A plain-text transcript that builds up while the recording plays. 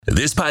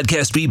This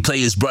podcast replay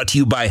is brought to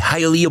you by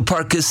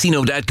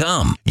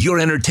HialeahParkCasino.com, your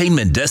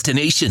entertainment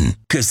destination.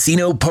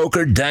 Casino,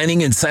 poker,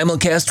 dining, and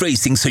simulcast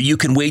racing so you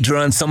can wager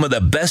on some of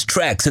the best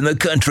tracks in the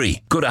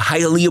country. Go to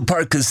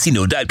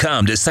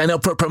HialeahParkCasino.com to sign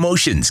up for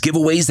promotions,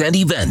 giveaways, and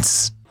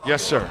events.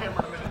 Yes, sir.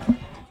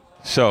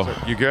 So,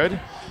 You good?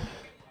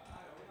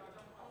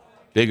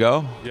 Big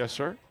O, Yes,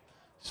 sir.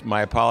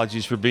 my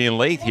apologies for being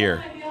late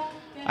here.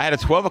 I had a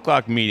 12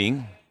 o'clock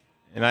meeting,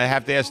 and I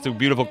have to ask the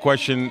beautiful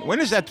question, when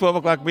does that 12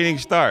 o'clock meeting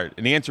start?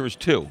 And the answer is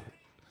 2.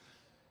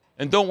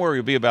 And don't worry,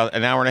 it'll be about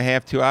an hour and a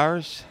half, 2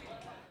 hours.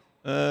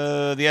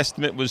 The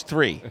estimate was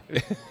 3.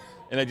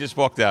 And I just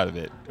walked out of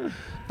it.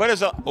 But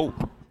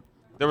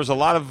there was a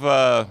lot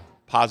of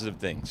positive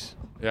things.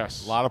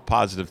 Yes. A lot of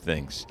positive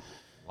things.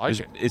 Like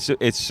it.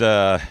 It's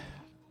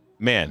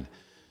man,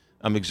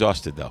 I'm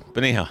exhausted though.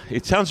 But anyhow,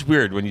 it sounds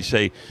weird when you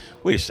say,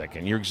 wait a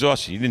second, you're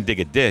exhausted. You didn't dig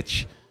a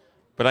ditch.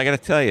 But I got to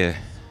tell you,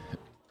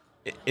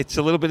 it's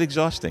a little bit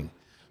exhausting.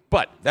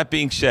 But that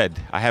being said,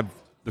 I have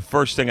the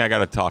first thing I got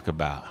to talk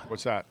about.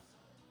 What's that?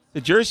 The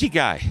Jersey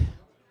guy.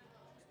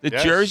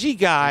 Yes, Jersey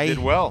guy. He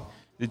did well.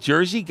 The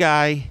Jersey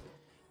guy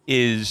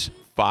is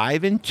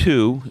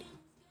 5-2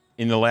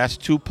 in the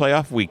last 2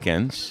 playoff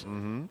weekends.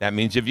 Mm-hmm. That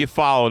means if you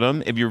followed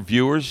him, if your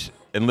viewers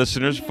and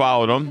listeners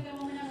followed him,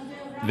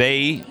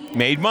 they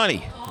made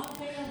money.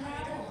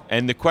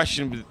 And the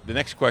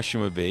next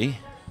question would be,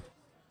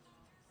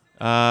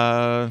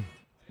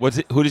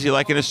 who does he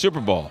like in a Super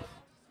Bowl?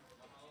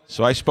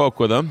 So I spoke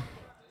with him,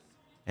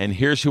 and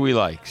here's who he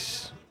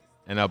likes.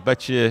 And I'll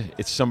bet you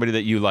it's somebody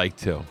that you like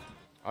too.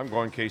 I'm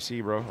going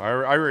KC, bro. I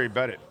already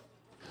bet it.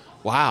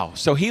 Wow.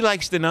 So he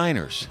likes the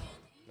Niners.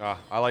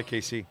 I like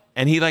KC.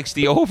 And he likes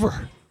the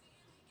over.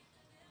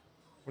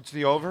 What's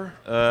the over?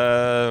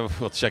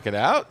 We'll check it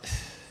out.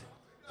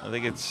 I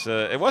think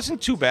it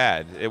wasn't too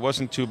bad. It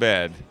wasn't too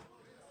bad.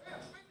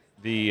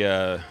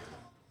 It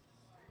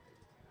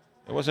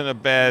wasn't a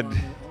bad.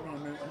 Hold on a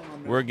minute.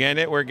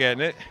 We're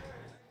getting it.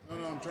 No,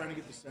 I'm trying to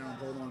get the sound.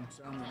 Hold on.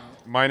 Sound went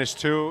out.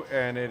 -2,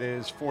 and it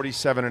is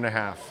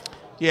 47.5.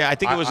 Yeah, I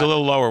think it was a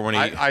little lower when he.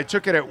 I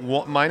took it at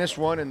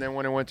 -1, and then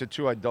when it went to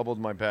 2, I doubled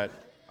my bet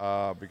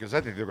because I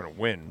think they're going to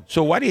win.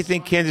 So why do you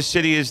think Kansas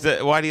City is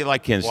the? Why do you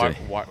like Kansas City?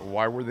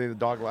 Why were they the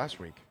dog last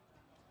week?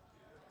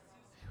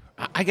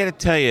 I got to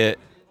tell you,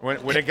 When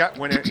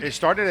it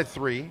started at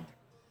 3,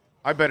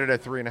 I bet it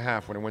at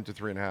 3.5. When it went to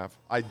 3.5,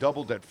 I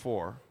doubled at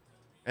 4,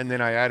 and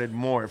then I added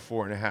more at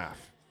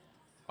 4.5.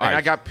 And right.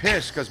 I got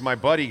pissed because my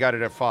buddy got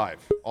it at 5.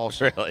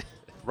 Also, really.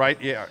 right?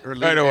 Yeah,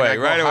 Right away.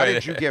 How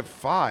did you get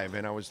 5?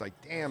 And I was like,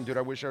 damn, dude,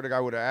 I wish I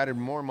would have added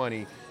more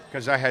money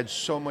because I had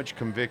so much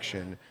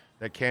conviction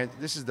that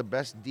this is the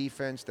best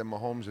defense that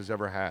Mahomes has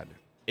ever had.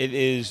 It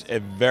is a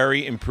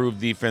very improved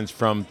defense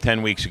from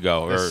 10 weeks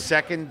ago. The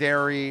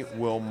secondary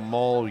will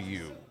maul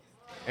you.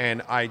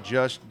 And I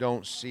just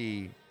don't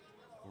see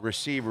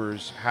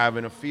receivers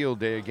having a field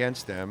day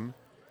against them.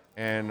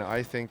 And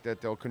I think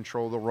that they'll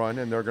control the run,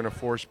 and they're going to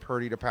force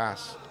Purdy to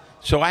pass.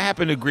 So I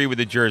happen to agree with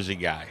the Jersey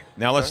guy.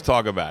 Now let's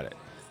talk about it.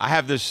 I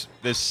have this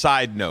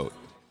side note.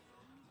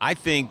 I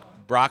think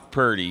Brock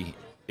Purdy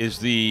is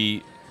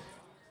the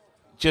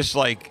just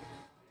like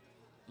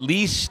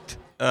least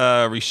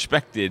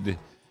respected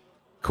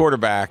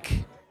quarterback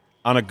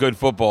on a good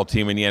football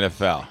team in the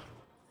NFL.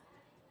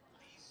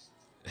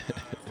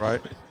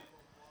 Right?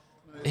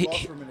 I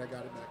lost for a minute. I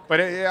got it back. But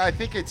I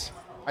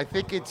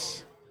think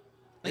it's.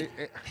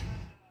 The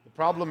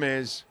problem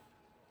is,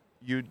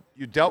 you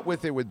dealt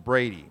with it with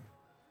Brady,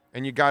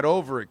 and you got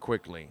over it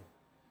quickly,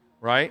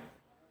 right?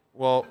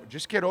 Well,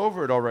 just get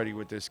over it already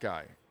with this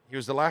guy. He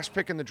was the last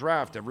pick in the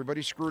draft.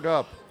 Everybody screwed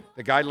up.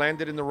 The guy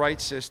landed in the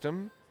right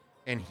system,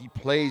 and he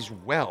plays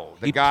well.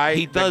 He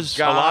does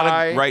a lot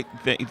of right.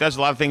 He does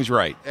a lot of things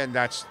right. And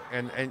that's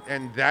and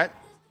that,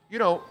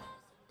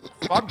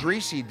 Bob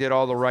Greasy did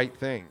all the right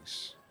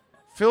things.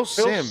 Phil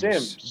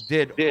Simms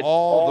did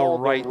all the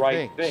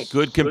right things.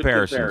 Good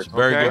comparisons.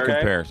 Very good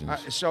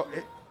comparisons. So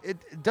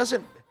it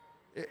doesn't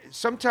 –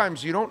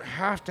 sometimes you don't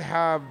have to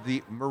have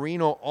the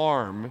Marino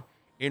arm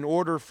in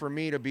order for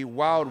me to be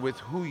wowed with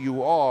who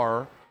you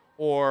are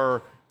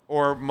or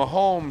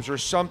Mahomes or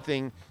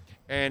something.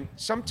 And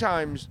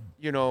sometimes,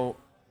 you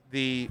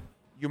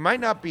might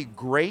not be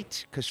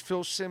great because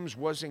Phil Simms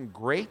wasn't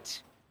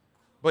great,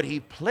 but he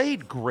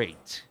played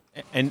great.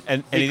 And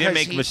he didn't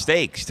make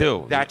mistakes,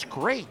 too. That's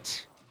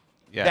great.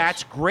 Yes.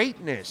 That's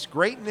greatness.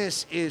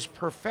 Greatness is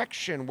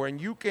perfection when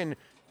you can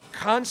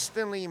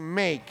constantly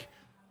make.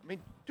 I mean,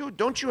 dude,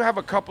 don't you have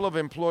a couple of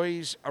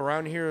employees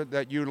around here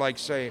that you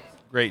say,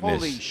 greatness?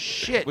 Holy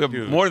shit, we have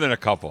dude. more than a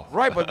couple.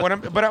 Right, but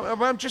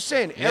I'm just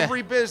saying,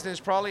 every business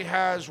probably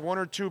has 1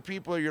 or 2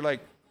 people you're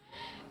like,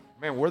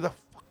 man, where the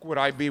fuck would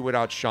I be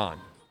without Sean?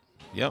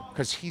 Yep.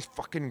 Because he's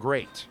fucking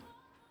great.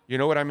 You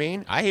know what I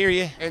mean? I hear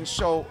you. And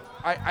so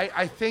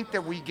I think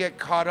that we get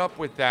caught up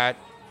with that,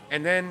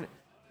 and then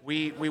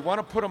we want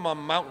to put him on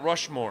Mount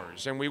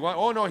Rushmores, and we want,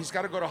 oh, no, he's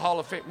got to go to Hall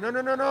of Fame.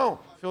 No.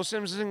 Phil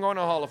Simms isn't going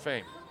to Hall of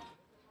Fame.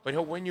 But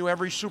he'll win you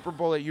every Super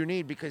Bowl that you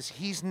need because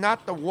he's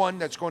not the one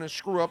that's going to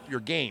screw up your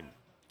game.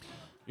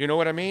 You know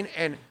what I mean?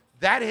 And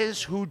that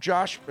is who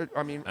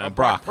Brock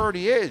Brock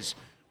Purdy is.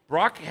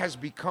 Brock has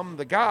become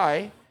the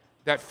guy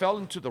that fell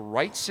into the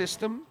right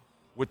system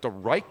with the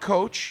right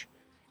coach,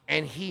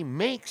 and he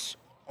makes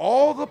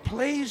all the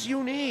plays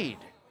you need.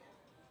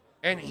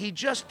 And he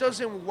just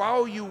doesn't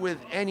wow you with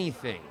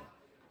anything.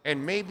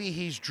 And maybe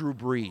he's Drew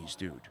Brees,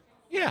 dude.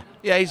 Yeah,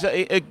 he's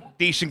a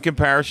decent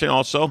comparison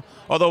also.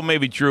 Although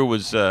maybe Drew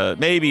was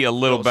maybe a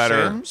little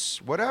better.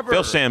 Sims, whatever.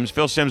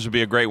 Phil Sims would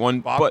be a great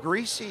one. Bob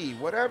Greasy,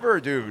 whatever,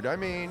 dude. I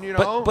mean, you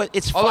know. But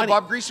it's although funny.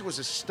 Bob Greasy was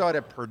a stud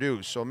at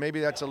Purdue, so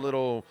maybe that's a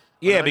little.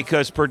 Yeah,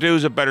 because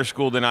Purdue's a better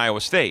school than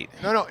Iowa State.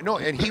 No,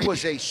 and he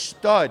was a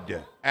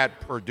stud at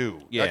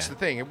Purdue. Yeah. That's the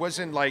thing. It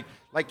wasn't like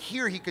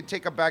here he could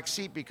take a back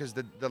seat because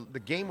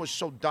the game was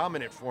so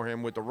dominant for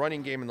him with the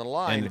running game and the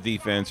line. And the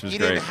defense was he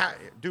great.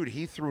 Dude,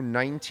 he threw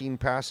 19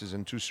 passes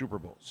in 2 Super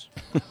Bowls.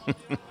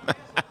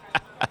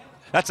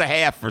 That's a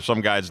half for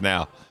some guys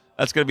now.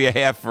 That's going to be a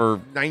half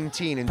for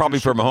 19 and probably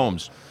for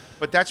Mahomes.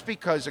 But that's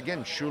because,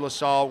 again, Shula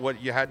saw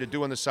what you had to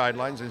do on the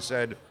sidelines and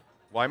said,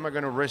 why am I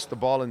going to risk the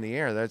ball in the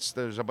air?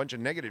 There's a bunch of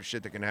negative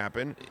shit that can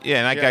happen.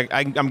 Yeah,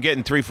 and I'm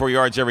getting 3-4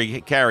 yards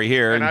every carry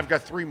here. And I've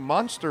got 3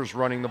 monsters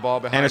running the ball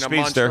behind and a a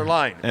speedster monster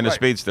line. And right. a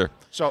speedster.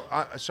 So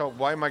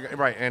why am I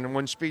right? And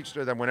one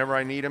speedster that whenever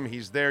I need him,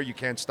 he's there. You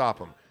can't stop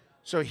him.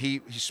 So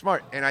he's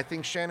smart, and I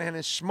think Shanahan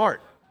is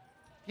smart.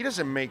 He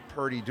doesn't make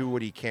Purdy do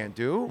what he can't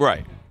do.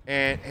 Right.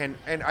 And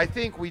I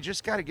think we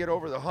just got to get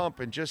over the hump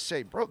and just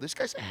say, bro, this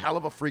guy's a hell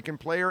of a freaking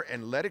player,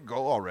 and let it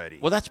go already.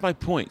 Well, that's my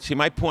point. See,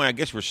 my point, I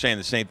guess we're saying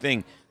the same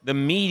thing. The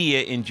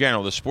media in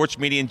general, the sports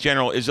media in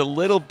general, is a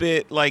little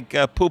bit like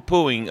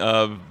poo-pooing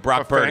of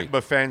Brock Purdy.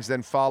 But fans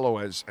then follow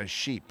as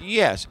sheep.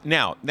 Yes.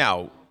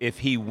 Now, if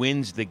he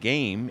wins the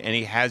game and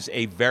he has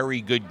a very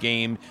good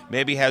game,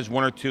 maybe has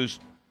 1 or 2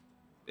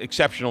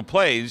 exceptional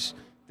plays,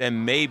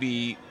 then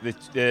maybe the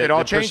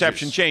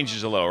perception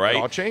changes a little, right? It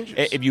all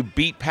changes. If you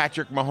beat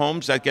Patrick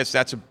Mahomes, I guess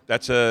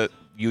that's a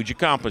huge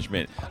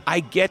accomplishment.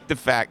 I get the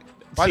fact.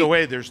 By the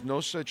way, there's no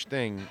such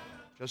thing,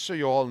 just so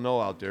you all know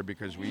out there,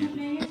 because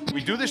we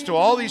do this to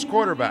all these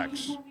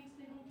quarterbacks.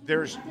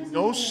 There's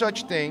no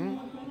such thing.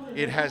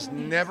 It has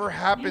never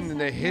happened in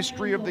the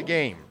history of the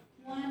game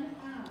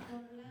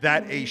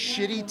that a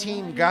shitty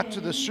team got to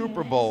the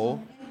Super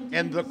Bowl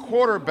and the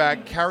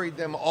quarterback carried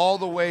them all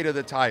the way to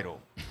the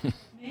title.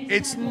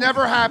 It's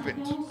never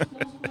happened.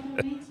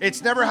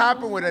 It's never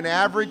happened with an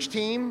average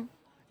team.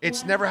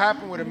 It's never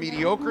happened with a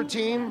mediocre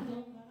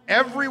team.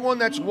 Everyone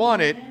that's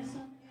won it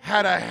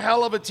had a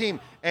hell of a team.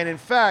 And in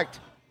fact,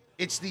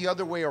 it's the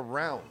other way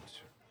around.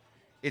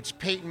 It's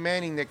Peyton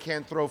Manning that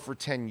can't throw for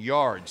 10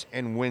 yards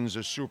and wins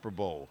a Super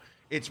Bowl.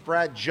 It's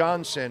Brad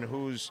Johnson,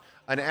 who's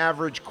an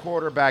average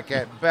quarterback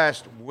at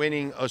best,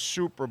 winning a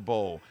Super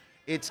Bowl.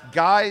 It's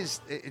guys,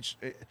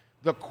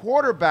 the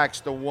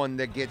quarterback's the one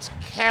that gets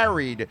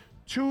carried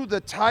to the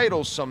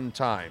title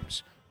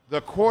sometimes.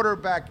 The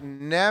quarterback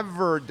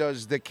never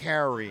does the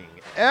carrying,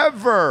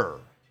 ever.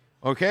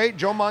 Okay?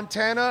 Joe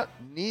Montana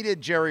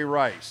needed Jerry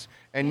Rice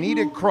and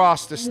needed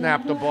Cross to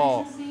snap the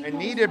ball and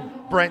needed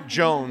Brent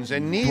Jones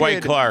and needed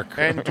Dwight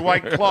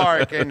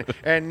Clark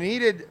and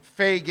needed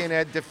Fagan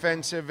at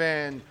defensive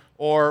end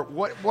or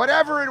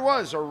whatever it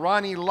was, or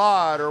Ronnie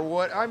Lott or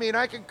what. I mean,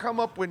 I can come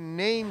up with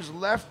names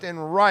left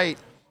and right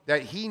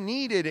that he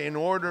needed in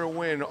order to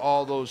win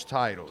all those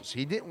titles.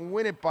 He didn't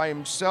win it by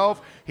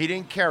himself. He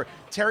didn't carry.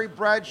 Terry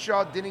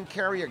Bradshaw didn't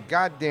carry a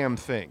goddamn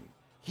thing.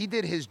 He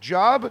did his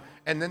job,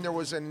 and then there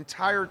was an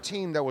entire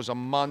team that was a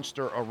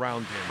monster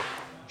around him.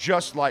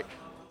 Just like,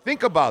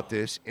 think about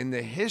this, in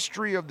the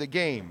history of the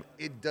game,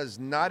 it does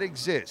not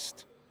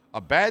exist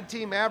a bad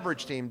team,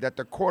 average team, that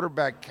the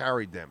quarterback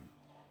carried them.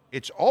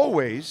 It's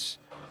always,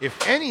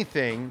 if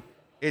anything,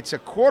 it's a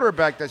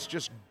quarterback that's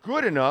just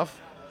good enough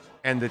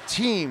and the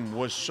team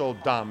was so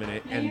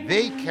dominant, and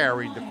they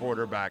carried the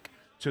quarterback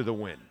to the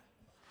win.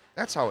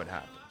 That's how it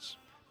happens.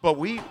 But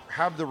we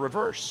have the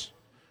reverse.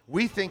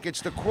 We think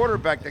it's the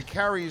quarterback that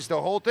carries the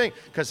whole thing.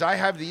 Because I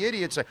have the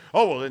idiots say,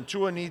 oh, well, then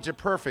Tua needs it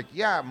perfect.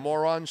 Yeah,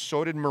 moron,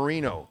 so did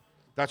Marino.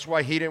 That's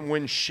why he didn't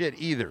win shit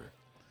either.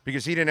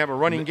 Because he didn't have a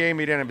running game,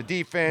 he didn't have a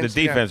defense.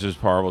 The defense was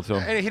horrible, too.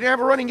 And he didn't have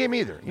a running game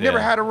either. He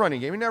never had a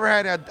running game. He never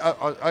had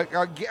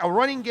a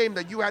running game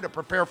that you had to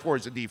prepare for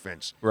as a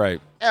defense. Right.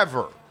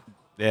 Ever.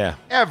 Yeah.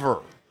 Ever.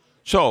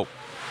 So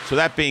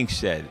that being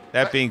said,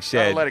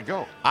 Gotta let it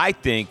go. I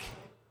think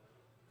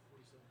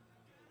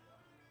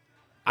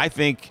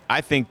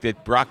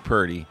that Brock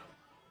Purdy,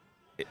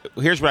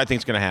 here's what I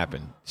think is going to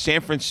happen.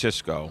 San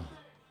Francisco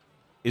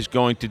is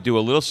going to do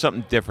a little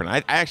something different.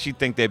 I actually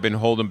think they've been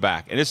holding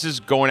back, and this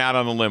is going out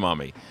on a limb on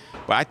me,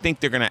 but I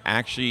think they're going to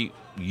actually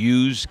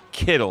use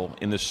Kittle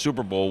in the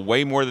Super Bowl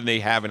way more than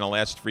they have in the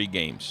last 3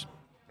 games.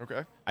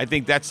 Okay. I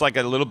think that's like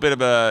a little bit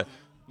of a,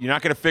 you're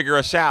not going to figure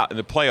us out in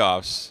the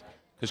playoffs,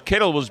 because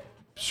Kittle was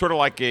sort of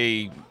like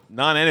a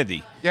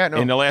non-entity. Yeah, no.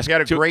 In the last he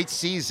had a great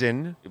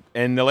season.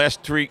 In the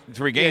last three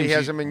games, he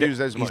hasn't been used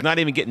as much. He's not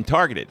even getting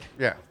targeted.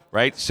 Yeah.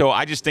 Right? So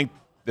I just think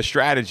the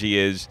strategy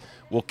is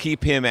we'll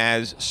keep him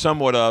as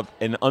somewhat of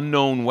an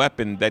unknown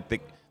weapon that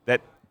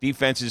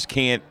defenses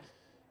can't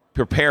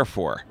prepare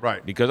for.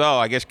 Right. Because,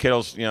 I guess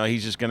Kittle's,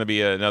 he's just going to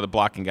be another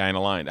blocking guy in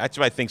the line. That's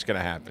what I think's going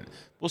to happen.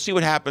 We'll see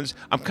what happens.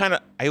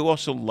 I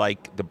also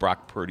like the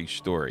Brock Purdy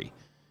story.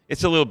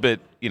 It's a little bit,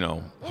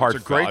 heartfelt.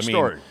 It's a great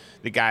story.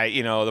 The guy,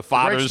 the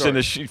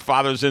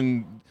father's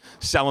in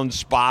selling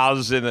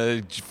spas in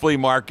a flea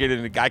market,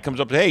 and the guy comes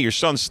up, hey, your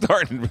son's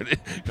starting,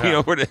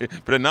 for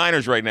the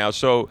Niners right now.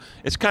 So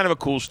it's kind of a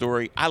cool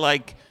story.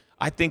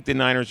 I think the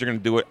Niners are going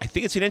to do it. I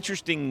think it's an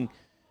interesting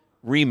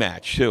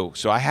rematch too.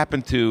 So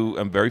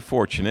I'm very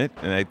fortunate,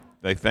 and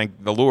I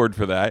thank the Lord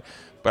for that.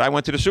 But I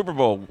went to the Super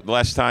Bowl the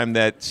last time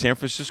that San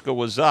Francisco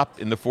was up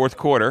in the fourth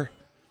quarter.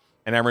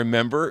 And I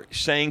remember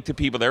saying to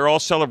people, they're all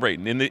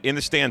celebrating in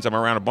the stands. I'm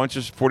around a bunch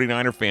of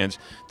 49er fans.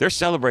 They're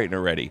celebrating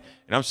already.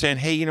 And I'm saying,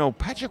 hey,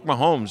 Patrick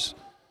Mahomes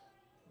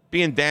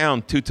being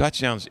down 2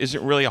 touchdowns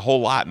isn't really a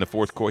whole lot in the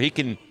fourth quarter. He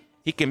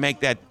can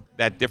make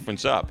that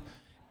difference up.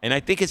 And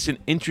I think it's an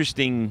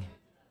interesting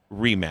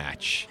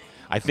rematch.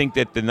 I think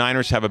that the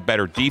Niners have a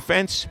better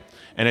defense,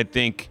 and I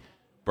think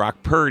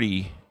Brock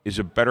Purdy is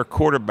a better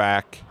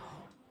quarterback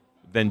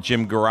than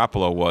Jim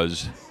Garoppolo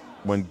was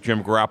when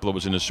Jim Garoppolo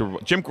was in the Super Bowl.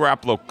 Jim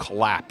Garoppolo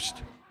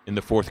collapsed in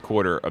the fourth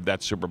quarter of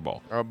that Super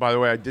Bowl. By the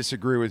way, I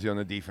disagree with you on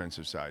the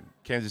defensive side.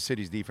 Kansas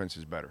City's defense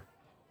is better.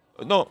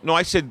 No,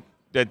 I said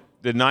that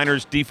the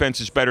Niners'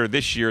 defense is better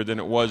this year than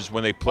it was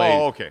when they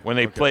played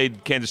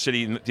played Kansas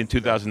City in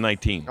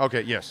 2019.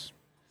 Okay, yes.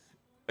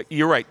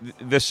 You're right.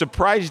 The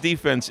surprise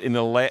defense in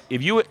the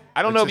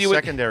I don't know if you would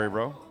secondary,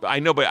 bro. I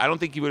know, but I don't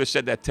think you would have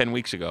said that 10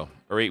 weeks ago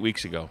or 8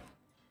 weeks ago.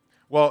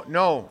 Well,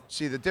 no.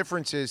 See, the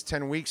difference is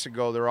 10 weeks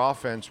ago, their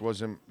offense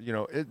wasn't,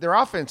 their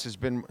offense has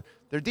been,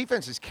 their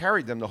defense has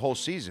carried them the whole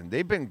season.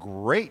 They've been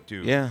great,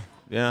 dude. Yeah.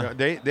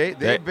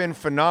 They've been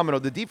phenomenal.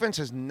 The defense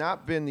has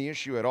not been the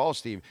issue at all,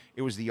 Steve.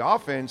 It was the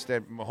offense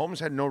that Mahomes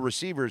had no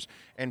receivers,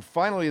 and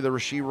finally the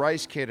Rashee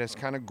Rice kid has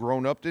kind of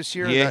grown up this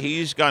year. Yeah,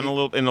 he's gotten a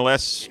little in the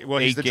last 8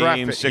 games, 6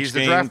 games. He's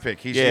the draft pick.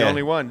 He's the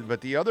only one.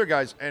 But the other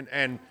guys,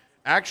 and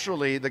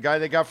actually the guy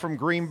they got from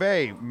Green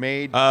Bay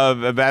made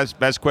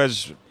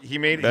Vasquez. He's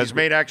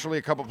made actually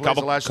a couple plays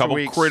the last 2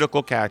 weeks. Couple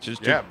critical catches.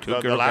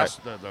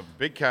 The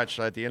big catch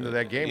at the end of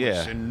that game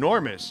was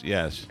enormous.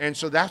 Yes. And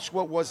so that's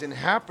what wasn't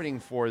happening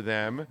for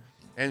them.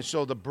 And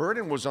so the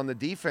burden was on the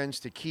defense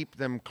to keep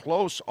them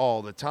close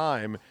all the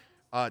time.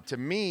 To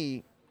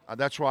me,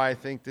 that's why I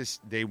think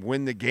they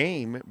win the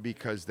game,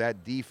 because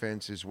that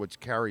defense is what's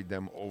carried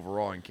them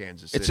overall in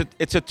Kansas City.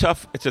 It's a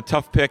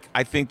tough pick.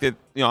 I think that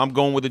I'm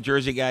going with the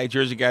Jersey guy.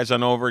 Jersey guy's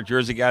on over.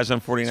 Jersey guy's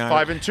on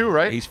 49. He's 5-2,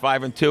 right? He's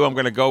 5-2. I'm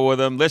going to go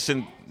with him.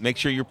 Listen, make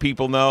sure your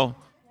people know.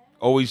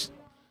 Always,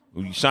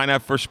 when you sign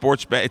up for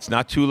sports bet, it's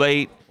not too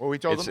late. Well, we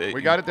told them.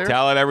 We got it there.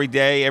 Tell it every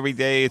day. Every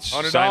day it's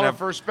 $100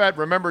 first bet.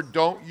 Remember,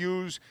 don't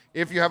use,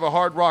 if you have a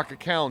Hard Rock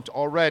account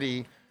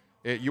already,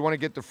 you want to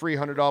get the free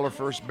 $100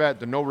 first bet,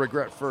 the no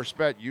regret first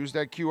bet. Use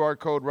that QR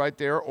code right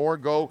there, or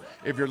go,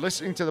 if you're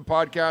listening to the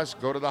podcast,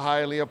 go to the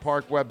Hialeah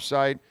Park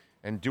website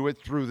and do it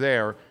through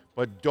there.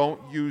 But don't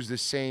use the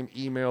same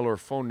email or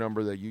phone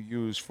number that you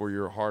use for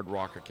your Hard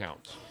Rock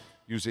account.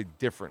 Use a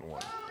different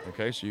one,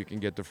 okay? So you can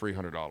get the free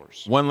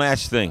 $100. One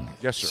last thing.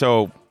 Yes, sir.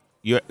 So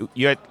you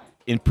had,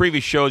 in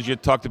previous shows you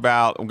talked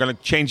about, I'm going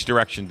to change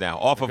direction now,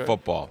 off of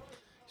football.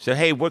 So,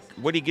 hey, what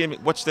are you giving?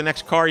 What's the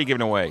next car you're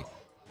giving away?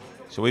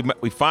 So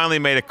we finally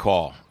made a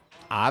call.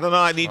 I don't know.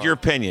 I need your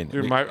opinion.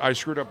 Dude, I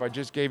screwed up. I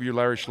just gave you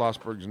Larry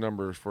Schlossberg's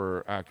numbers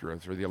for Acura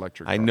through the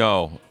electric car. I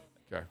know.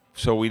 Okay.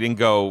 So we didn't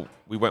go.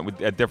 We went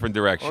with a different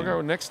direction. Okay,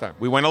 well, next time.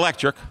 We went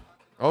electric.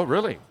 Oh,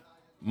 really?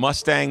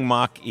 Mustang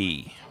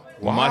Mach-E.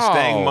 Wow.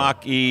 Mustang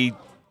Mach-E,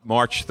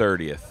 March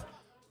 30th.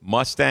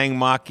 Mustang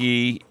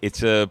Mach-E.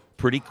 It's a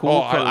pretty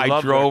cool car.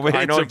 I drove it.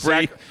 I know it's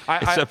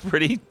a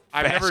pretty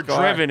I've never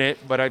driven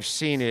it, but I've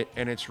seen it,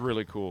 and it's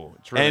really cool.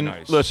 It's really nice.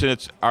 And listen,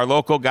 it's our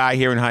local guy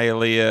here in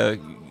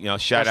Hialeah.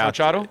 Shout out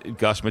Machado?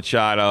 Gus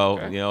Machado.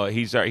 Okay.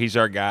 He's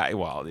our guy.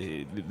 Well,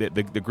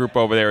 the group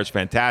over there is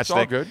fantastic. It's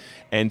all good.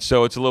 And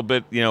so it's a little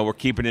bit. We're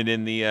keeping it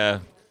in the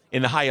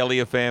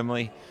Hialeah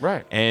family.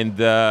 Right. And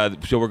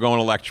so we're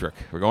going electric.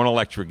 We're going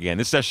electric again.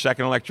 This is our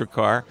second electric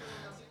car.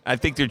 I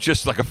think they're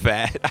just like a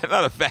fad.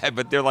 Not a fad,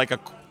 but they're like a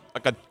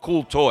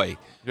cool toy.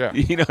 Yeah.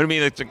 You know what I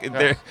mean?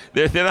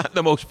 They're not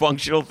the most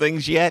functional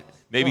things yet.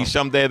 Maybe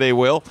someday they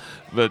will,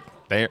 but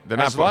they're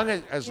not.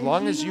 As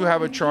long as you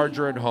have a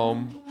charger at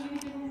home,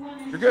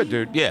 you're good,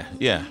 dude.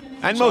 Yeah.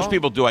 And most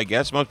people do, I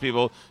guess. Most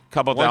people,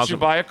 couple Once thousand. you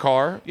buy a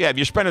car. Yeah, if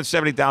you're spending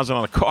 $70,000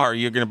 on a car,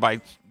 you're going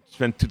to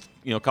spend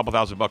a couple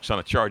 $1,000 on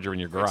a charger in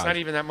your garage. It's not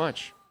even that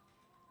much.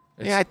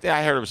 I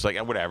heard it was like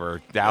whatever,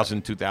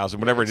 1,000, 2,000,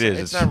 whatever it is.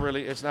 It's not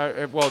really. It's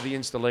not. Well, the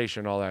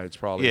installation, all that. It's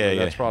probably.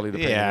 That's probably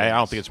the. I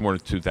don't think it's more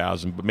than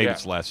 2,000, but maybe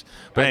it's less.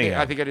 But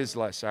I think it is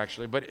less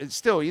actually. But it's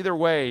still, either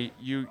way,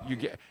 you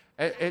get.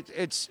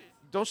 It's.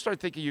 Don't start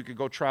thinking you could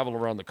go travel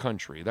around the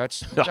country. That's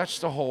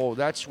the whole.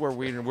 That's where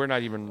we're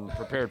not even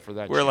prepared for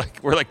that.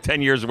 We're like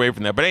 10 years away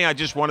from that. But I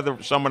just wanted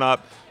to sum it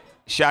up.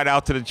 Shout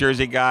out to the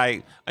Jersey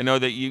guy. I know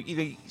that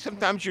you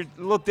sometimes you're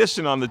a little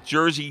distant on the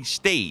Jersey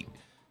state.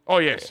 Oh,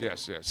 yes.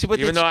 See,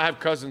 Even though I have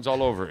cousins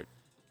all over it.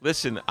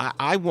 Listen,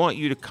 I want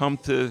you to come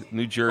to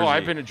New Jersey. Oh,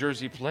 I've been to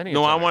Jersey plenty of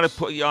No, I times. want to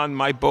put you on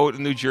my boat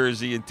in New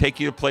Jersey and take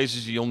you to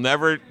places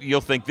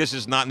you'll think this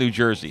is not New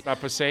Jersey. It's not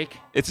Passaic?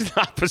 It's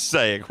not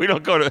Passaic. We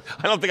don't go to,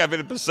 I don't think I've been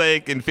to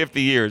Passaic in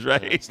 50 years,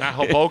 right? It's not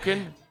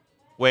Hoboken?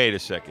 Wait a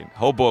second.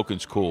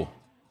 Hoboken's cool.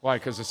 Why,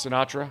 because of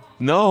Sinatra?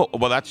 No,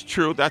 well, that's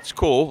true. That's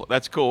cool.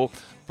 That's cool.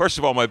 First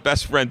of all, my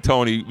best friend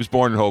Tony was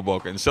born in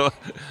Hoboken, so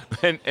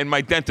and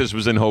my dentist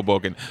was in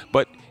Hoboken.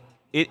 But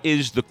it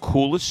is the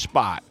coolest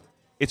spot.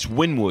 It's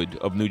Wynwood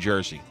of New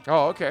Jersey.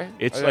 Oh, okay.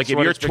 It's That's like if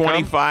what you're it's become?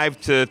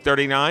 25 to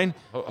 39.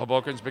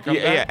 Hoboken's become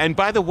Yeah, that? yeah. And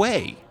by the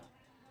way,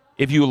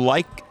 if you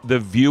like the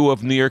view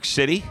of New York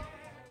City,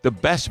 the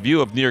best view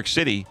of New York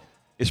City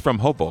is from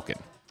Hoboken.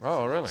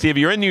 Oh, really? See, if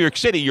you're in New York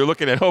City, you're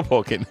looking at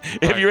Hoboken.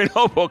 If you're in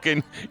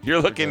Hoboken, you're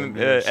looking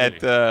New York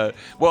at,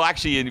 well,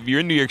 actually, if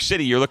you're in New York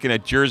City, you're looking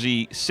at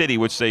Jersey City,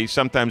 which they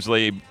sometimes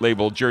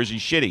label Jersey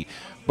Shitty.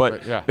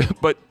 But, Yeah.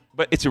 but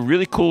it's a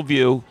really cool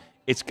view.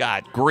 It's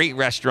got great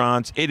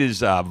restaurants. It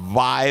is a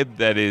vibe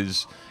that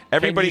is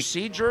everybody. Can you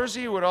see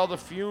Jersey with all the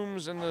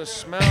fumes and the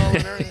smell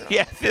and everything?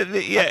 yeah.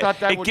 thought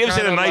that It would gives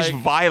it a kinda nice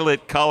like-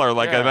 violet color,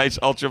 like Yeah. a nice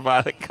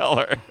ultraviolet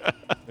color.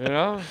 You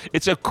know?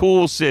 It's a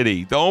cool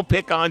city. Don't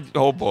pick on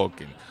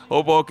Hoboken.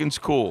 Hoboken's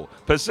cool.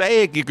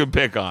 Passaic you can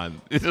pick on.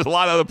 There's a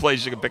lot of other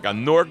places you can pick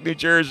on. Newark, New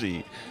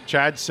Jersey.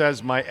 Chad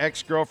says, my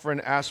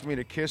ex-girlfriend asked me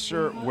to kiss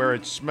her where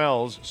it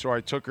smells, so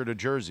I took her to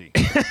Jersey.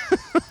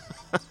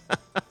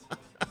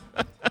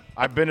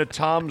 I've been to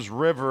Tom's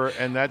River,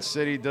 and that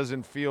city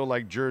doesn't feel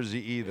like Jersey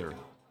either.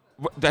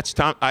 That's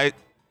Tom.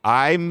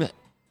 I'm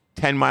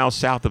 10 miles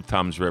south of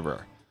Tom's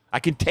River. I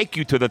can take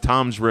you to the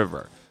Tom's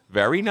River.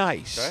 Very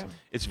nice. Okay.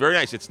 It's very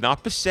nice. It's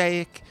not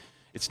Passaic.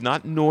 It's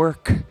not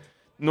Newark.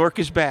 Newark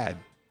is bad.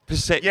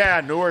 Passaic.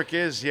 Yeah, Newark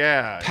is,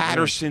 yeah.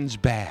 Patterson's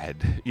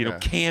bad. You know, Yeah.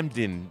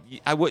 Camden.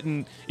 I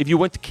wouldn't. If you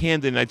went to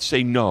Camden, I'd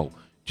say no.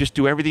 Just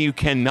do everything you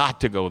can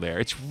not to go there.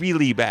 It's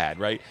really bad,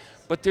 right?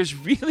 But there's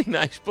really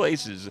nice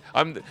places.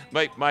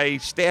 My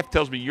staff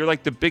tells me you're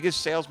like the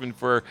biggest salesman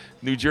for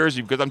New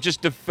Jersey because I'm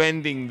just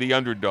defending the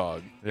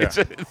underdog. Yeah.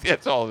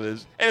 That's all it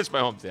is. And it's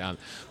my hometown.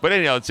 But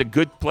anyhow, it's a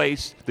good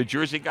place. The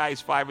Jersey guy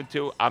is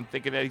 5-2. I'm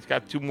thinking that he's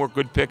got 2 more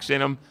good picks in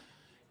him.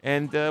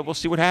 And we'll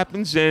see what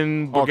happens.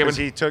 And we'll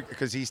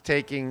because he's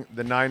taking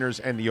the Niners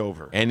and the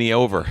over. and the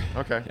over.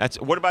 Okay.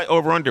 What about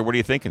over under? What are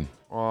you thinking?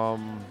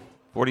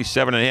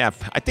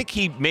 47.5. I think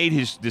he made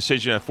his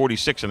decision at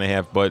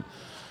 46.5, but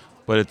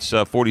it's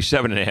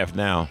 47.5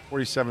 now.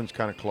 47's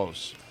kind of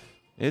close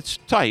It's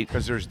tight,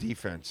 because there's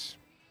defense.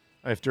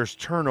 If there's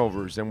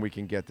turnovers, then we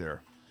can get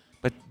there.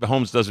 but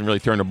Mahomes doesn't really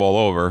turn the ball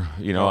over.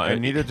 You know, And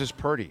neither does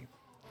Purdy.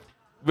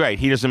 right?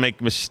 He doesn't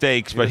make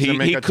mistakes, but doesn't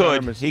make he a ton of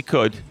could. mis- He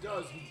could. He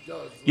does.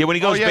 Yeah, when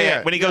he goes yeah, bad,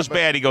 yeah. when he Yeah, goes but-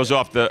 bad, he goes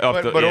off the.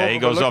 He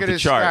goes look off at the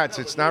his chart. stats.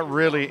 It's not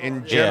really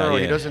in general.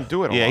 He doesn't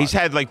do it a lot. Yeah, he's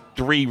had like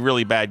 3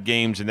 really bad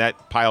games, and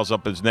that piles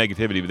up his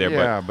negativity there.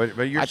 Yeah, but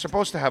you're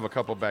supposed to have a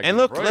couple bad And games.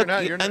 look, bro. look,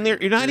 You're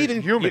not you're not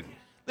even human.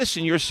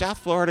 Listen, you're a South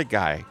Florida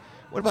guy.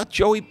 What about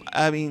Joey?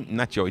 I mean,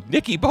 not Joey.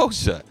 Nicky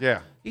Bosa. Yeah.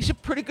 He's a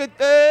pretty good,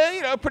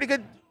 pretty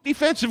good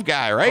defensive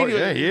guy, right? Oh,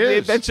 yeah, he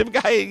is. Defensive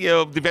guy,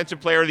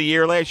 defensive player of the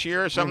year last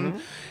year or something.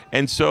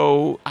 And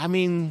so, I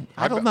mean,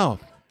 I don't know.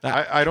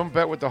 I don't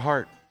bet with the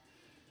heart.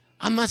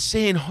 I'm not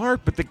saying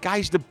Hart, but the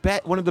guy's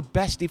one of the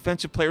best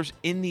defensive players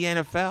in the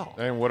NFL.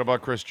 And what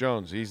about Chris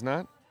Jones? He's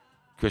not.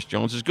 Chris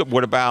Jones is good.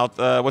 What about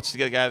what's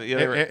the guy? The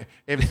other,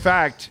 In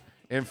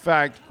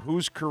fact,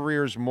 whose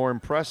career is more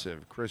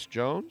impressive, Chris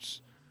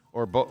Jones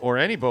or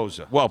any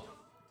Bosa? well,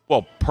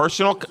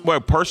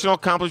 personal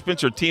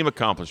accomplishments or team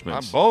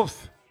accomplishments?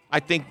 Both. I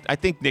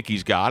think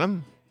Nicky's got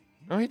him.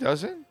 No, he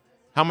doesn't.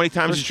 How many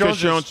times Chris is Chris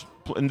Jones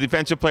Jones in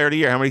defensive player of the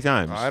year? How many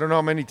times? I don't know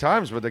how many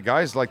times, but the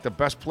guy's like the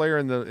best player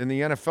in the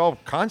NFL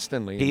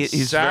constantly.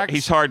 He's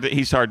Sacks. hard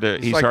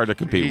to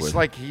compete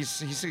with.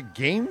 He's a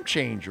game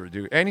changer,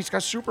 dude, and he's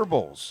got Super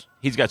Bowls.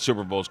 He's got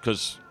Super Bowls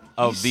because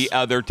of the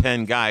other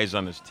 10 guys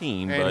on his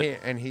team.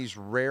 And he's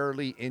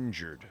rarely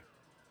injured.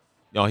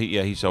 No,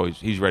 he's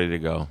ready to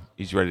go.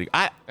 He's ready to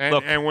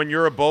go. And when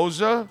you're a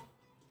Bosa,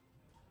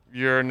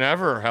 you're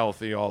never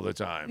healthy all the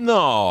time.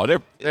 No,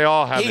 They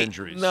all have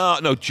injuries.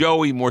 No,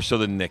 Joey more so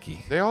than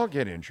Nicky. They all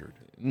get injured.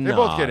 They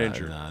both get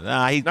injured. Not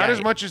Not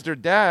as much as their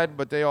dad,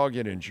 but they all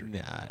get injured.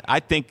 Yeah,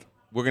 I think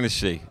we're going to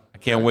see. I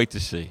can't wait to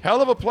see.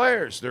 Hell of a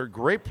players. They're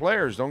great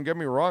players. Don't get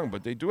me wrong,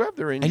 but they do have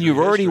their injury And you've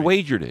already history.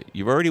 wagered it.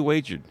 You've already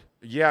wagered.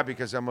 Yeah,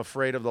 because I'm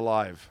afraid of the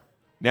live.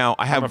 Now,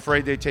 I'm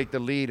afraid they take the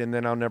lead, and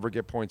then I'll never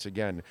get points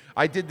again.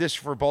 I did this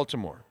for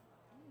Baltimore.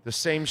 The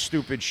same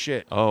stupid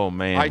shit. Oh,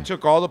 man. I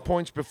took all the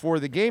points before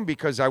the game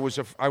because I was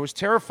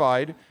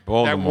terrified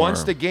Baltimore. that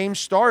once the game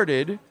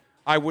started,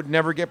 I would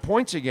never get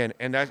points again.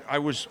 And I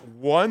was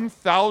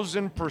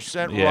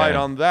 1,000% Yeah. right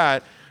on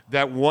that.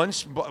 That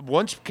once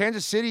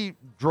Kansas City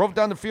drove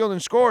down the field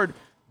and scored,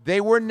 they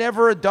were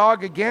never a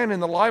dog again in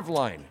the live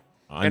line.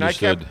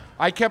 Understood. And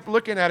I kept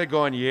looking at it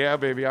going, yeah,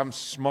 baby, I'm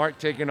smart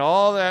taking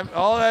all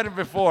that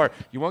before.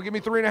 You want to give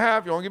me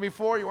 3.5? You want to give me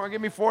 4? You want to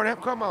give me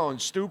 4.5? Come on,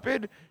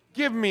 stupid.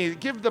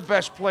 Give the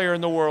best player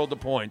in the world the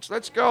points.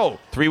 Let's go.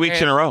 3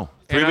 weeks in a row.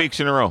 3 and weeks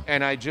in a row.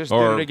 And I just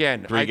Or did it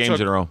again. 3 games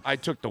in a row. I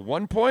took the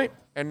 1 point,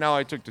 and now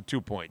I took the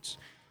 2 points.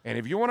 And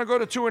if you want to go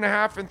to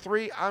 2.5 and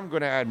 3, I'm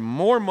going to add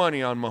more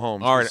money on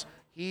Mahomes. All right.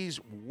 He's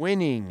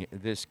winning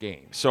this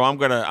game. So I'm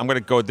gonna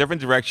go a different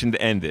direction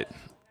to end it.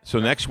 So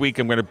next week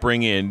I'm gonna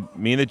bring in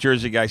me and the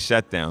Jersey guy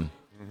sat down,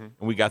 and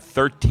we got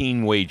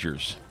 13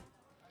 wagers.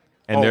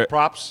 And they're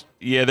props?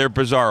 Yeah, they're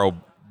bizarro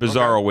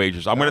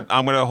wagers. I'm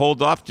gonna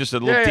hold off just a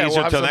little teaser we'll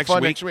have until some next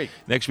fun week. next week.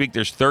 Next week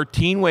there's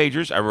 13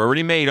 wagers. I've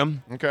already made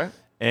them. Okay.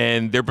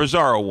 And they're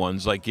bizarro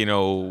ones, like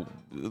the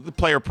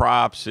player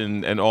props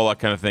and all that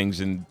kind of things.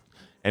 And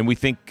we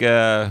think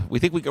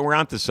we're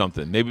onto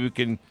something. Maybe we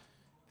can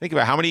think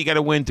about how many you got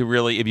to win to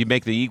really, if you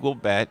make the equal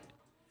bet,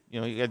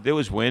 you got to do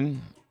is win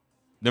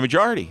the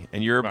majority,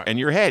 and you're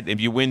ahead.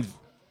 If you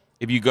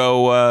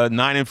go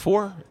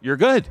 9-4, you're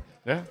good.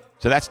 Yeah.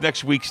 So that's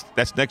next week's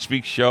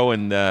show,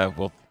 and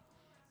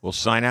we'll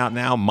sign out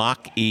now.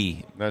 Mock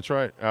E. That's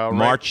right.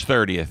 March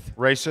 30th.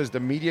 Ray says the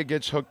media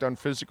gets hooked on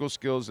physical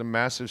skills and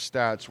massive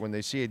stats. When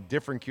they see a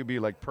different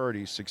QB like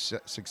Purdy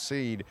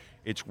succeed,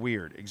 it's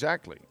weird.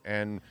 Exactly.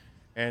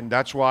 And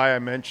that's why I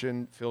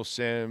mentioned Phil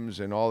Simms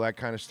and all that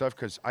kind of stuff,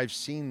 because I've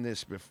seen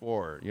this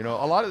before.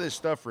 A lot of this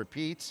stuff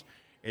repeats.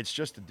 It's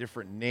just a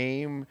different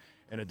name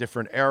and a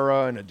different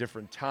era and a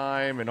different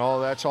time and all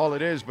that's all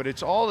it is. But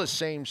it's all the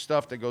same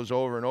stuff that goes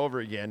over and over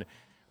again.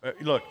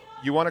 Look,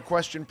 you want to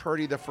question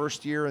Purdy the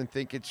first year and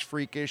think it's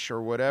freakish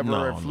or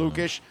whatever or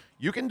flukish. No.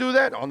 You can do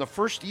that on the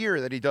first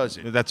year that he does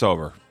it. That's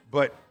over.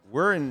 But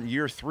we're in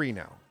year 3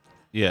 now.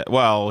 Yeah,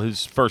 well,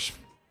 his first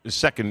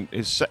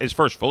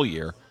full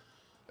year.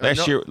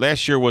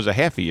 Last year was a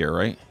half a year,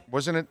 right?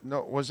 Wasn't it?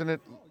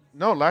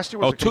 No, last year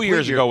was 2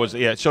 years ago was,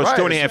 yeah. So it's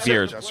 2.5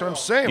 years. That's what I'm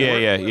saying.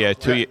 Yeah.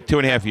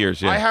 2.5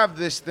 years, yeah. I have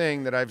this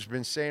thing that I've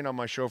been saying on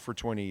my show for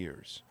 20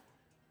 years.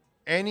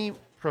 Any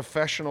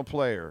professional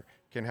player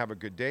can have a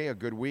good day, a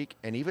good week,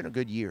 and even a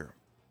good year.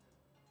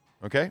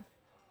 Okay?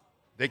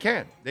 They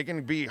can. They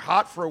can be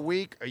hot for a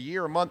week, a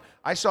year, a month.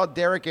 I saw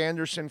Derek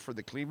Anderson for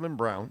the Cleveland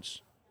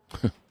Browns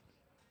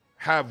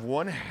have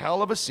one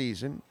hell of a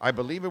season. I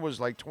believe it was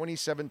like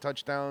 27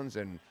 touchdowns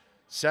and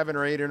 7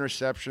 or 8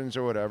 interceptions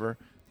or whatever.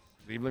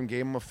 Cleveland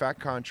gave him a fat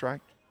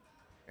contract,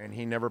 and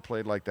he never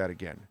played like that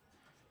again.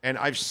 And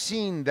I've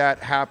seen that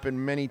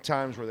happen many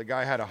times where the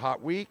guy had a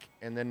hot week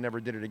and then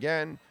never did it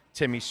again.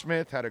 Timmy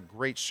Smith had a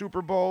great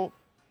Super Bowl,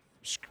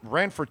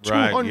 ran for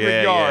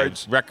 200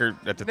 yards. Yeah. Record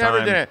at the never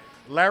time. Did it.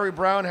 Larry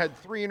Brown had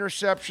 3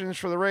 interceptions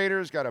for the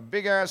Raiders, got a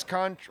big-ass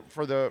contract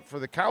for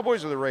the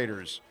Cowboys or the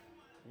Raiders.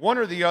 One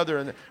or the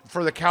other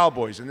for the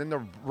Cowboys. And then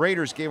the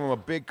Raiders gave him a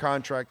big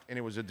contract, and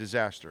it was a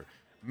disaster.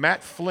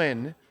 Matt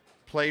Flynn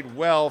played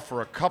well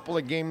for a couple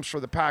of games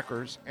for the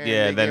Packers, and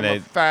they gave him a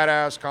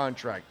fat-ass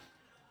contract.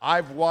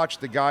 I've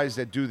watched the guys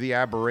that do the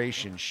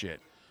aberration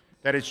shit,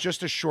 that it's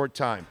just a short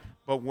time.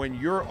 But when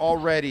you're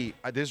already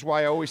 – this is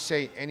why I always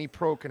say any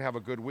pro can have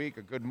a good week,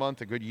 a good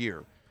month, a good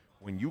year.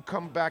 When you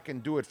come back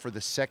and do it for the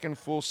second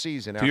full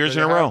season – 2 years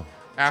in a row.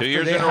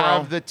 After they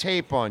have the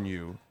tape on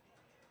you –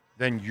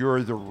 then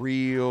you're the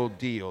real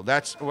deal.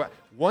 That's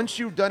once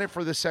you've done it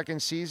for the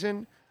second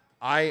season,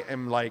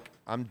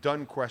 I'm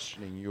done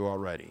questioning you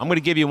already. I'm going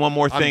to give you one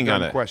more thing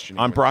on it.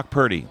 On Brock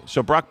Purdy.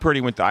 So Brock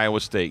Purdy went to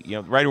Iowa State.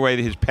 Right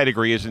away his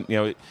pedigree isn't,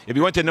 if he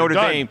went to Notre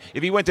Dame,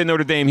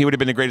 he would have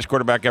been the greatest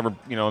quarterback ever,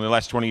 in the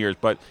last 20 years,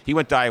 but he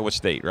went to Iowa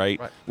State,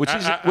 right?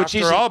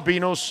 After all,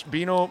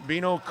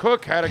 Bino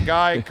Cook had a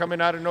guy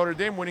coming out of Notre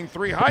Dame winning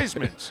 3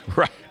 Heismans.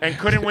 Right. And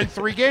couldn't win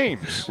 3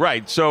 games.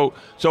 Right. So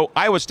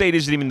Iowa State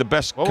isn't even the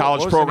best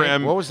college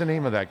program. What was the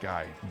name of that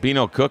guy?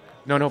 Bino Cook?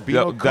 No,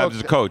 Bino Cook. That was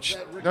the coach.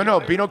 No,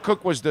 Bino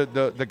Cook was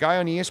the guy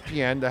on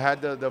ESPN that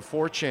had the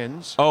 4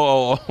 chins.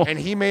 Oh. And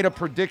he made a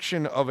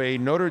prediction of a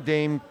Notre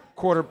Dame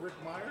quarter. Rick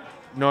Meyer?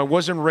 No, it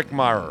wasn't Rick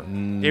Meyer.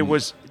 It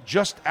was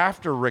just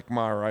after Rick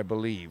Meyer, I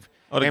believe.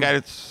 Oh, the guy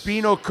that's...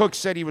 Bino Cook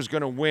said he was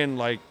going to win,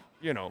 a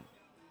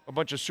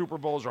bunch of Super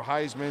Bowls or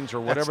Heismans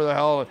or whatever the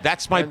hell.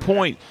 That's my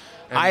point.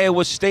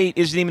 Iowa State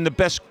isn't even the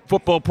best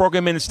football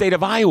program in the state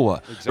of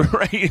Iowa.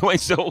 Exactly.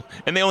 Right?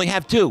 And they only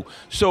have 2.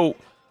 So,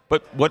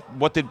 but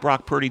what did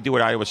Brock Purdy do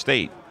at Iowa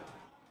State?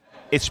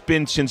 It's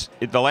been since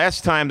the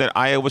last time that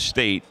Iowa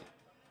State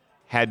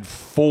had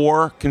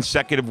 4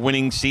 consecutive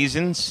winning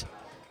seasons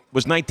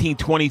was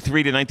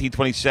 1923 to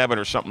 1927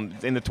 or something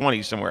in the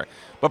 20s somewhere.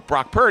 But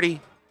Brock Purdy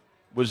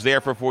was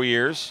there for 4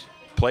 years,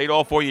 played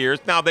all 4 years.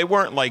 Now, they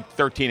weren't like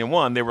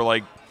 13-1. They were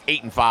like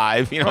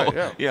 8-5,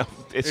 Right, yeah.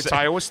 It's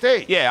Iowa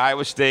State. Yeah,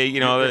 Iowa State,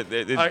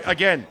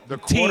 again, the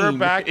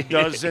quarterback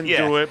doesn't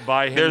do it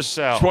by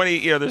himself.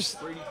 There's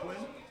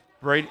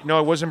Brady. No,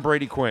 it wasn't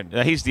Brady Quinn.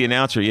 He's the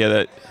announcer.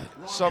 Yeah,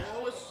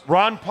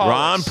 Ron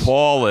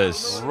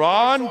Paulus.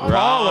 Ron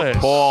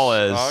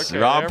Paulus. Okay,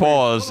 Ron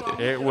Paulus.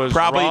 It was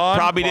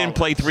probably didn't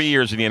play 3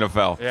 years in the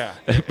NFL. Yeah,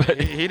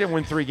 he didn't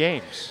win 3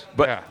 games.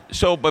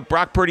 But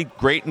Brock Purdy,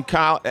 great in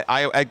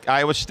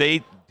Iowa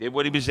State, did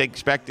what he was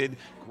expected.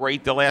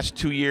 Great the last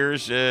 2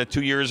 years, 2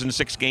 years and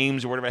 6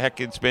 games or whatever the heck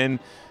it's been.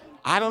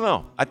 I don't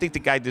know. I think the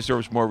guy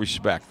deserves more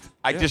respect.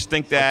 I just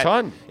think that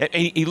ton. and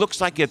he looks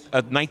like a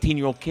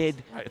 19-year-old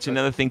kid. It's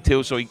another thing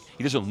too. So he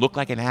doesn't look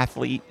like an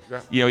athlete.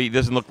 Yeah. You know, he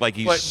doesn't look like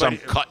he's But- some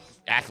cut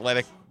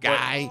athletic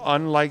guy. But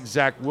unlike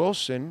Zach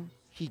Wilson,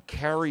 he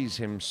carries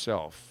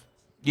himself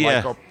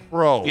Yeah. like a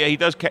pro. Yeah, he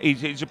does.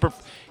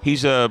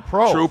 He's a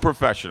Pro. true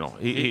professional.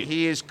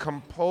 He is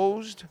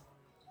composed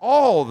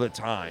all the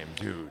time,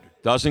 dude.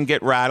 Doesn't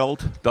get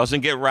rattled.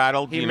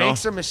 He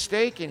makes a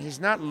mistake and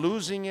he's not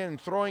losing it and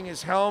throwing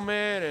his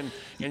helmet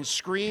and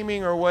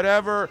screaming or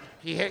whatever.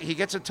 He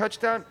gets a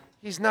touchdown.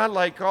 He's not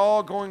like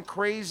going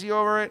crazy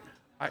over it.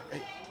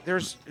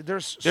 There's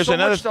so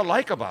much to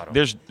like about him.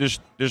 There's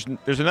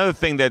another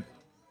thing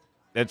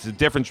that's the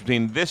difference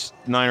between this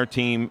Niner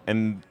team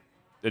and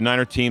the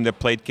Niner team that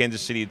played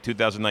Kansas City in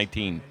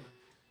 2019.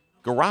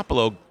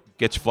 Garoppolo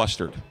gets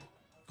flustered.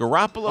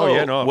 Garoppolo, Oh,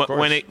 yeah, no, of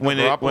course.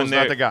 Garoppolo's not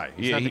they're- the guy.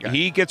 He's not the guy.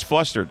 He gets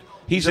flustered.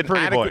 He's a an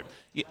pretty adequate.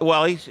 boy.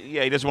 Well, he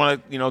doesn't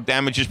want to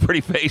damage his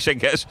pretty face, I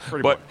guess.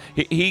 Pretty but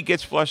boy. he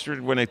gets flustered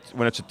when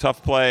it's a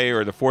tough play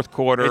or the fourth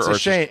quarter. It's or a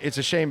shame. It's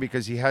a shame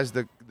because he has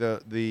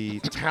the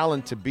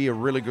talent to be a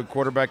really good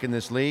quarterback in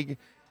this league,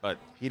 but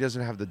he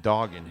doesn't have the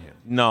dog in him.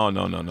 no.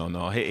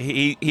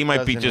 He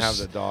might be Doesn't just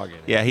have the dog in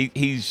him. Yeah,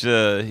 he's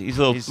a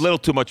little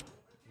too much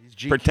He's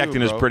GQ,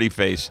 protecting his bro. pretty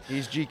face.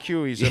 He's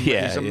GQ. He's Yeah,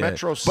 a yeah.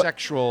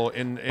 metrosexual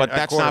in But at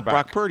that's not quarterback.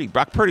 Brock Purdy.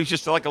 Brock Purdy's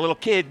just like a little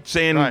kid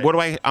saying, Right. "What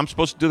do I'm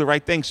supposed to do the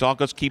right thing, so I'll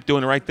just keep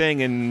doing the right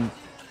thing." And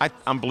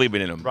I'm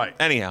believing in him. Right.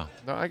 Anyhow,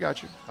 No, I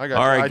got you. All you.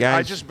 right, I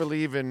guys. just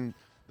believe in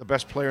the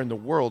best player in the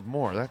world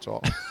more. That's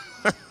all.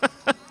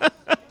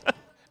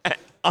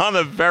 on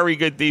a very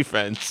good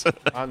defense.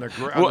 On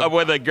the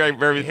with a great,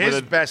 very his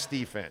with a- best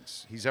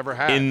defense he's ever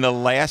had. in the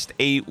last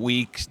 8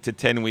 weeks to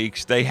 10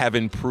 weeks, they have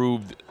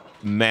improved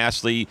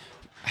massively.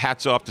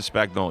 Hats off to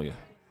Spagnolia.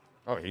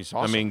 oh, he's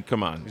awesome. I mean,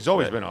 come on. he's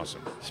always been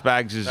awesome.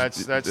 Spags is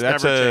That's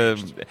never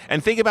changed.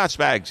 And think about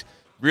Spags.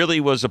 Really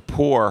was a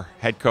poor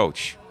head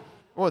coach.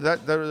 Well,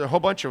 there was a whole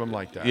bunch of them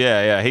like that.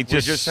 Yeah. He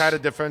We just had a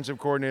defensive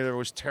coordinator that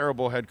was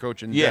terrible head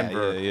coach in Yeah,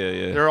 Denver.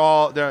 yeah. They're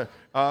all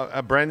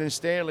Brandon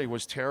Staley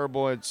was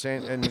terrible at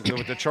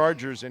with the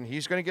Chargers, and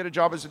he's going to get a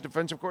job as a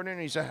defensive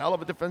coordinator. He's a hell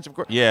of a defensive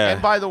coordinator. Yeah.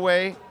 And by the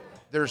way,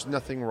 there's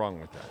nothing wrong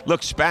with that.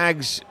 Look,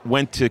 Spags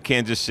went to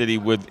Kansas City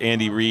with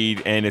Andy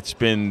Reid, and it's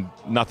been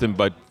nothing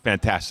but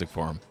fantastic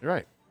for him. You're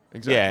right.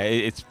 Exactly. Yeah,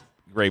 it's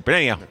great. But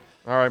anyhow,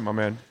 All right, my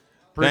man.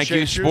 thank you,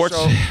 Appreciate sports.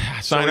 So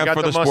Sign we up got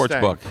for the sports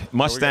Mustang. book. So we got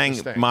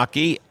Mustang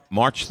Mach-E,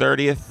 March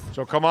 30th.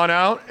 So come on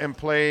out and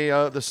play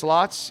the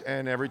slots,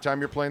 and every time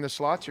you're playing the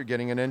slots, you're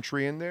getting an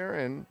entry in there,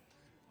 and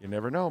you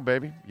never know,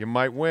 baby. You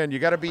might win. You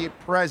got to be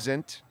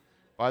present,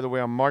 by the way,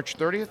 on March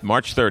 30th.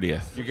 March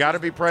 30th. You got to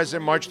be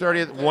present March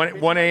 30th,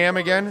 1 a.m.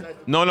 again?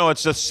 No,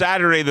 it's a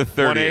Saturday the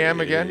 30th. 1 a.m.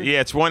 again? Yeah,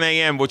 it's 1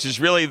 a.m., which is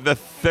really the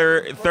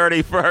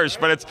 31st,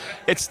 but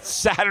it's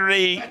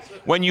Saturday.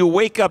 When you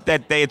wake up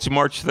that day, it's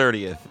March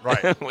 30th.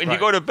 Right, When you right.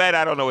 go to bed,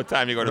 I don't know what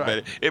time you go to Right.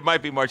 bed. It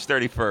might be March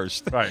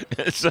 31st. Right.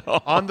 So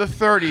On the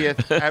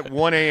 30th at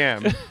 1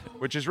 a.m.,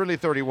 which is really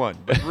 31,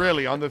 but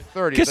really on the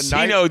 30th.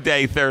 Casino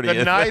Day 30th.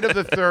 The night of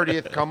the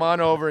 30th, come on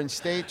over and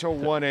stay till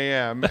 1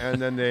 a.m.,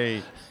 and then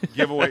they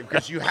give away,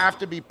 because you have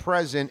to be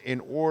present in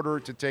order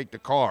to take the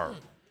car.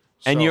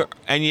 And So-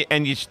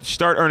 you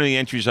start earning the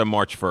entries on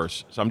March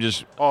 1st. So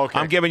Okay.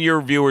 I'm giving your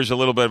viewers a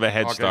little bit of a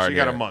head Okay, so start. you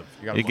got a here. month.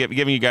 You got a month.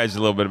 Giving you guys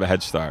a little bit of a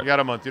head start. You got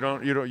a month. You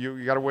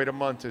got to wait a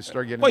month to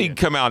start getting. Well, you in.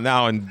 can come out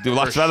now and do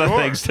lots For of other sure.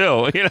 things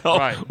too. You know,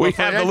 Right. we But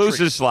for have the entries.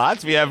 losers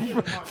slots. We have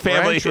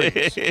family.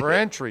 For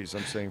entries,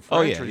 I'm saying. For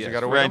Oh yeah, entries, yeah. you got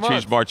to For wait entries a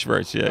month. March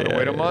 1st. Yeah, You got to yeah,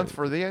 wait a yeah. month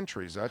for the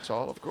entries. That's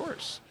all, of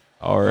course.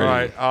 All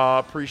right. All right.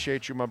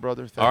 Appreciate you, my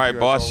brother. Thank All right, you, as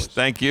boss. always.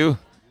 Thank you. man.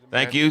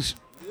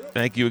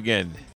 Thank you again.